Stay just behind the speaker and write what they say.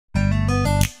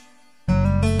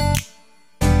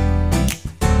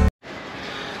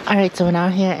Alright, so we're now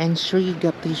here in Sri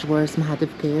Gapteshwar's Mahadev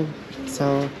Cave.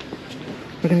 So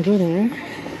we're gonna go there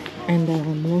and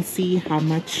we'll see how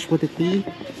much would it be.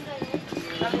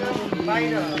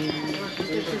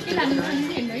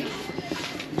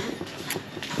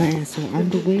 Alright, so on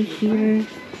the way here,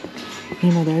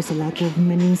 you know, there's a lot of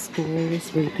mini stores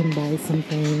where you can buy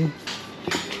something,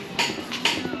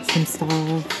 some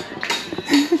stuff.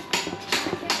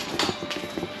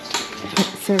 Oh,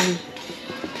 sorry.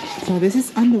 So this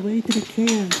is on the way to the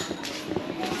cave.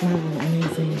 Wow,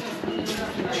 amazing.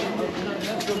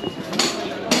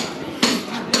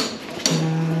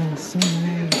 Wow, so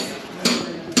nice.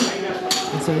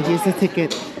 And so here's the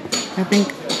ticket. I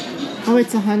think, oh,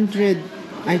 it's 100,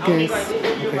 I guess. Okay.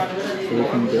 So we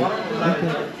can go.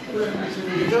 Okay.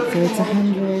 So it's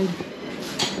 100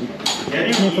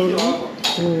 Nepal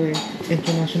for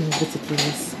international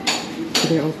visitors. So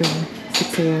they're open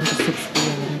 6 a.m. to 6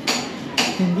 p.m.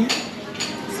 And yeah,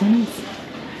 so nice.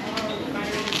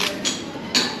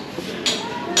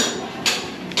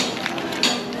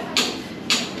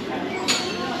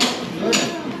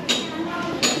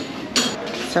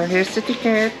 So here's the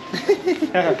ticket.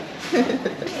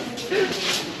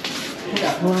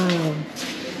 Wow.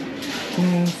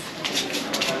 Nice.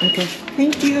 Okay,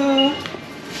 thank you.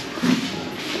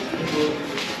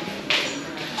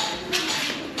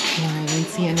 Wow, I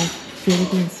see a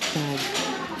Philippines flag.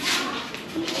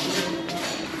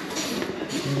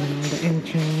 The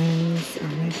entrance, oh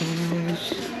my gosh.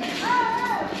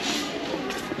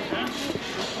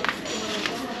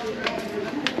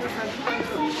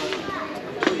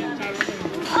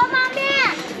 Oh, mommy!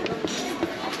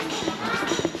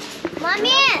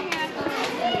 Mommy!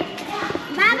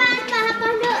 Baba,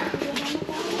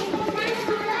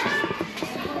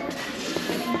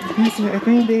 Yes, sir, I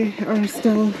think they are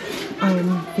still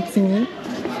fixing it.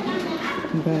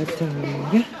 But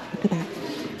yeah, look at that.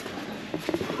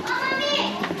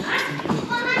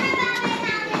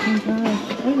 Oh my gosh,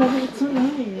 I love it, it's so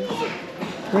nice.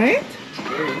 Right?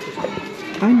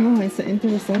 I know, it's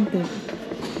interesting.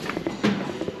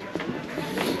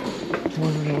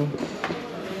 Wow.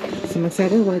 So I'm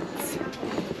excited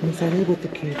what the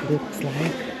cave looks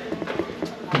like.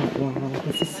 Oh, wow,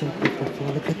 this is so beautiful.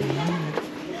 Look at that.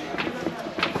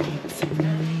 Oh, it's so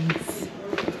nice.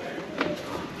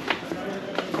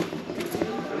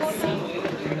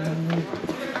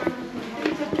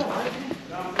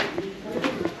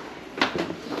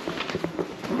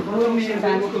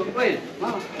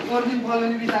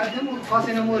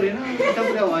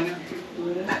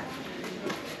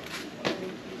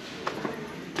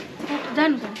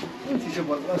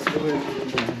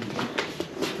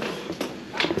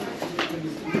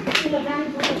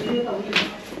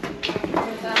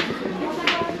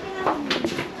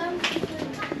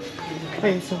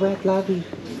 Hey, so we're at lobby.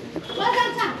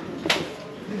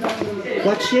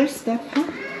 What's your step, huh?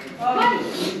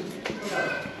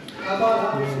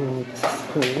 Oh, this is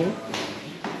cool.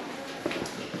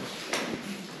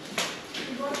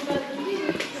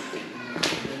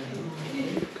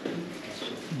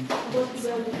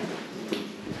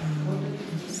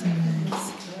 So nice.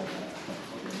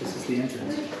 This is the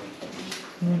entrance.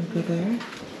 You want to go there? You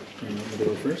want me to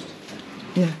go first?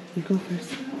 Yeah, you go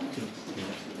first.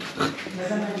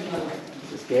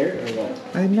 You scared or what?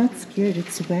 I'm not scared,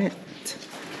 it's wet.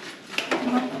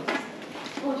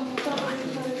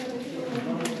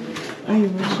 Oh, you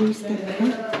wash your step,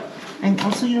 huh? And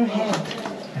also your head.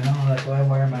 I know, that's why I'm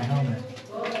wearing my helmet.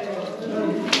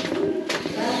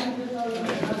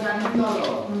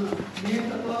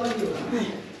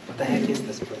 What the heck is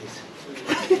this place?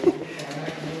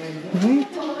 Right?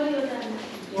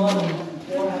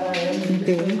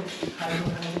 Okay.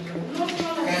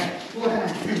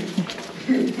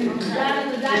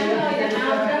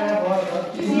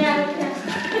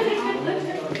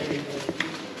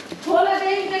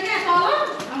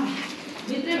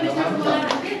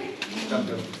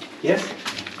 Yes?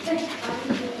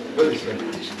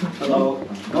 Hello.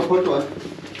 No photo.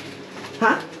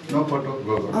 Huh? No photo.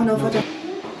 Go. Oh, no photo.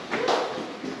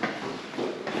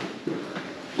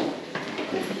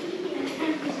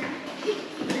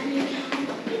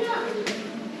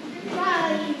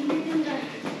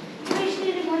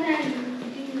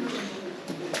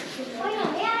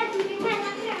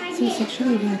 So it's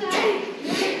actually wet.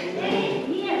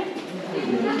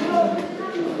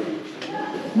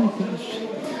 Oh my gosh.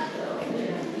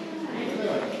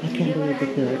 I can't believe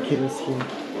that there are kiddos here.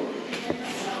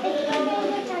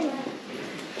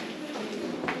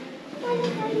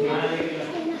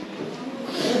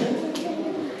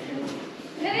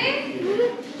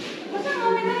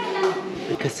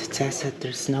 Because it says that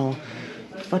there's no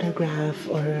photograph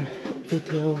or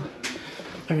video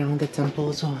around the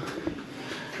temple. So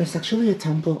there's actually a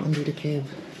temple under the cave.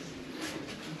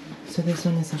 So this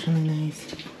one is actually nice.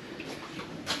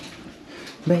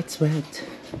 But it's wet.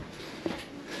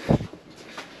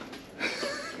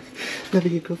 Let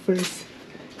me go first.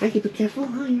 Becky, be careful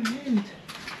on your hand.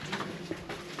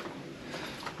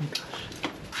 Oh my gosh.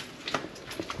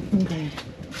 Okay.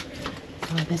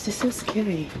 Oh, this is so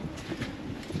scary.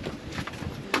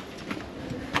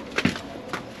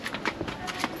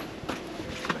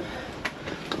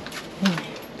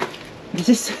 This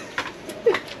is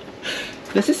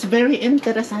this is very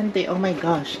interesante. Oh my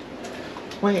gosh.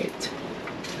 Wait.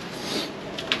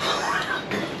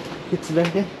 It's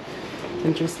very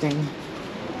interesting.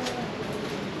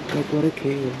 Like what a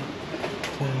cave.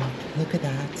 Wow, look at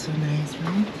that. So nice,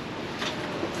 right?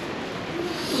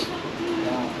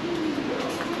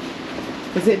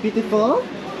 Is it beautiful?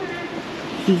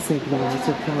 He's like, wow,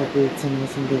 so probably it's so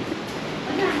nice and big.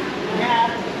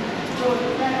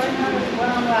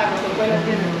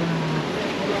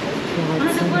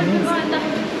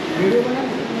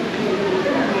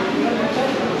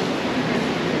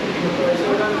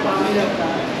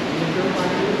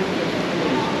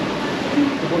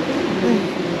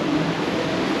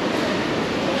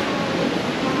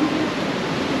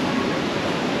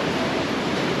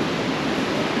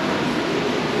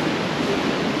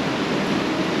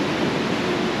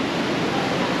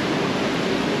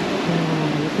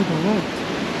 Look at that.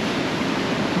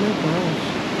 Oh my gosh.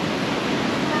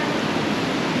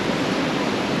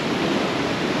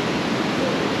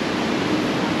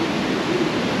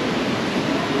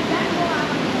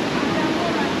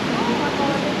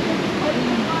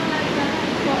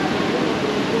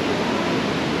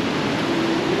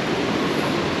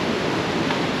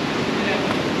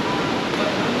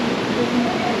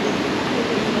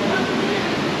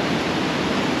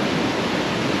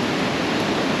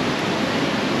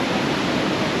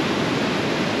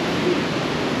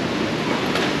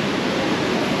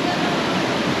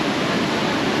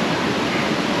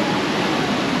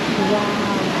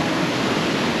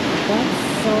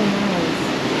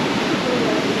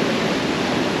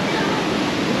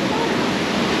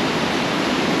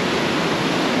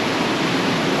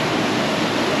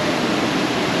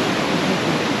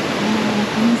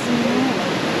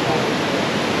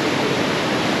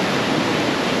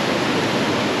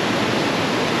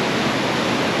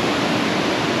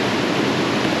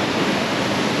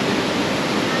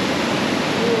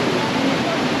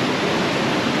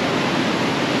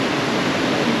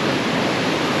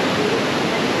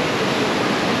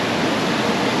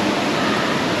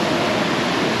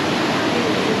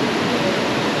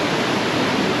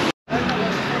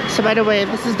 So by the way,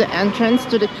 this is the entrance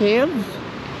to the cave.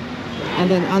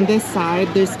 And then on this side,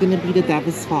 there's gonna be the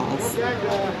Davis Falls.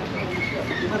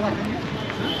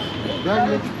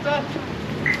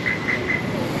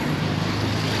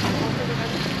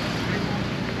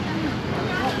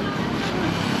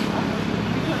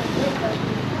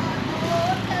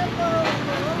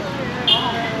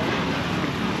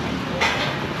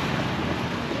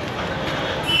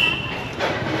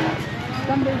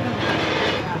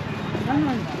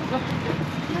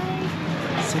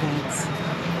 So that's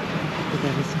the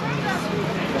Davis Falls.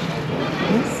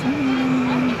 Yes,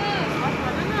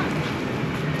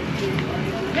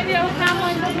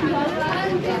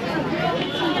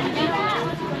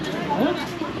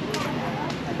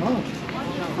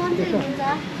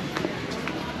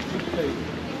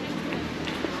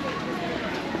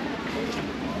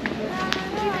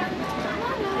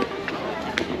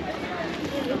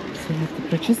 so you have to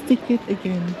purchase ticket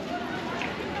again.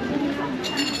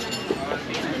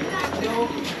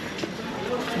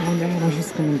 I wonder how much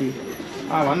it's gonna be.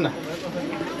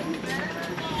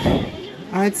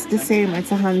 Oh, it's the same.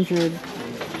 It's 100.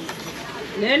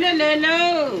 Lelo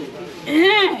lelo.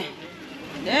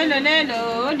 Lelo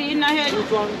lelo，你那些。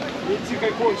你这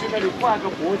个过去那里挂个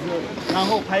脖子，然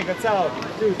后拍个照，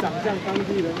就长像当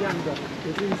地人样的，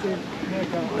也是一些那个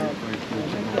当地居民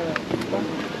的。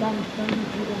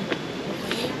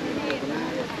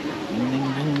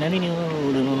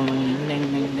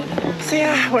So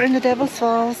yeah, we're in the Devil's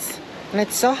Falls and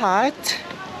it's so hot.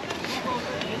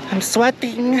 I'm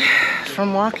sweating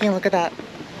from walking. Look at that.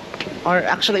 Or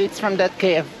actually it's from that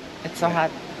cave. It's so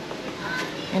hot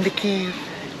in the cave.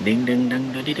 Ding ding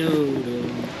ding da dee doo.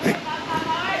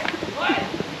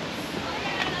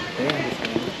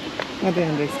 What do you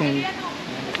understand?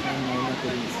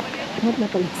 Not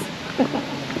Nepalese.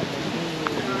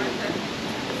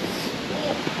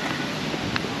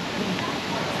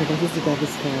 So this is the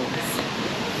Devil's Falls.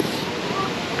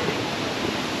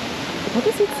 What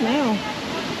does it smell?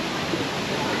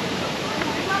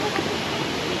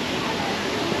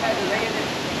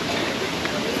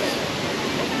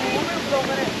 So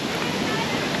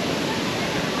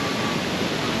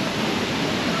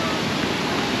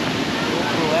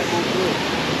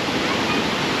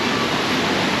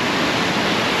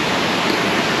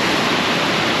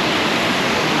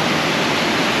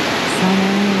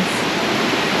nice.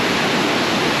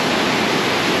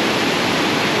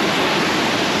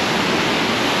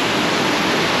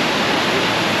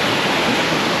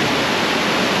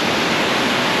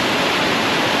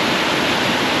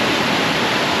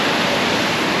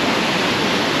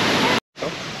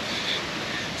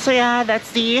 So yeah,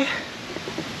 that's the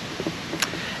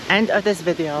end of this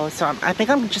video. So I think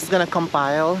I'm just gonna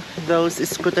compile those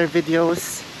scooter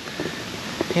videos,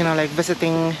 you know, like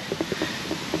visiting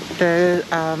the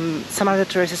some of the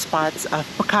tourist spots of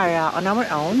Pokhara on our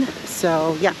own.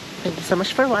 So yeah, thank you so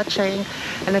much for watching,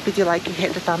 and if you like,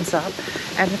 hit the thumbs up,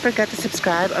 and don't forget to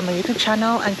subscribe on my YouTube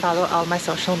channel and follow all my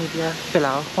social media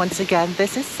below. Once again,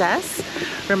 this is Cess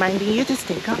reminding you to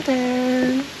stay out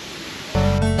there.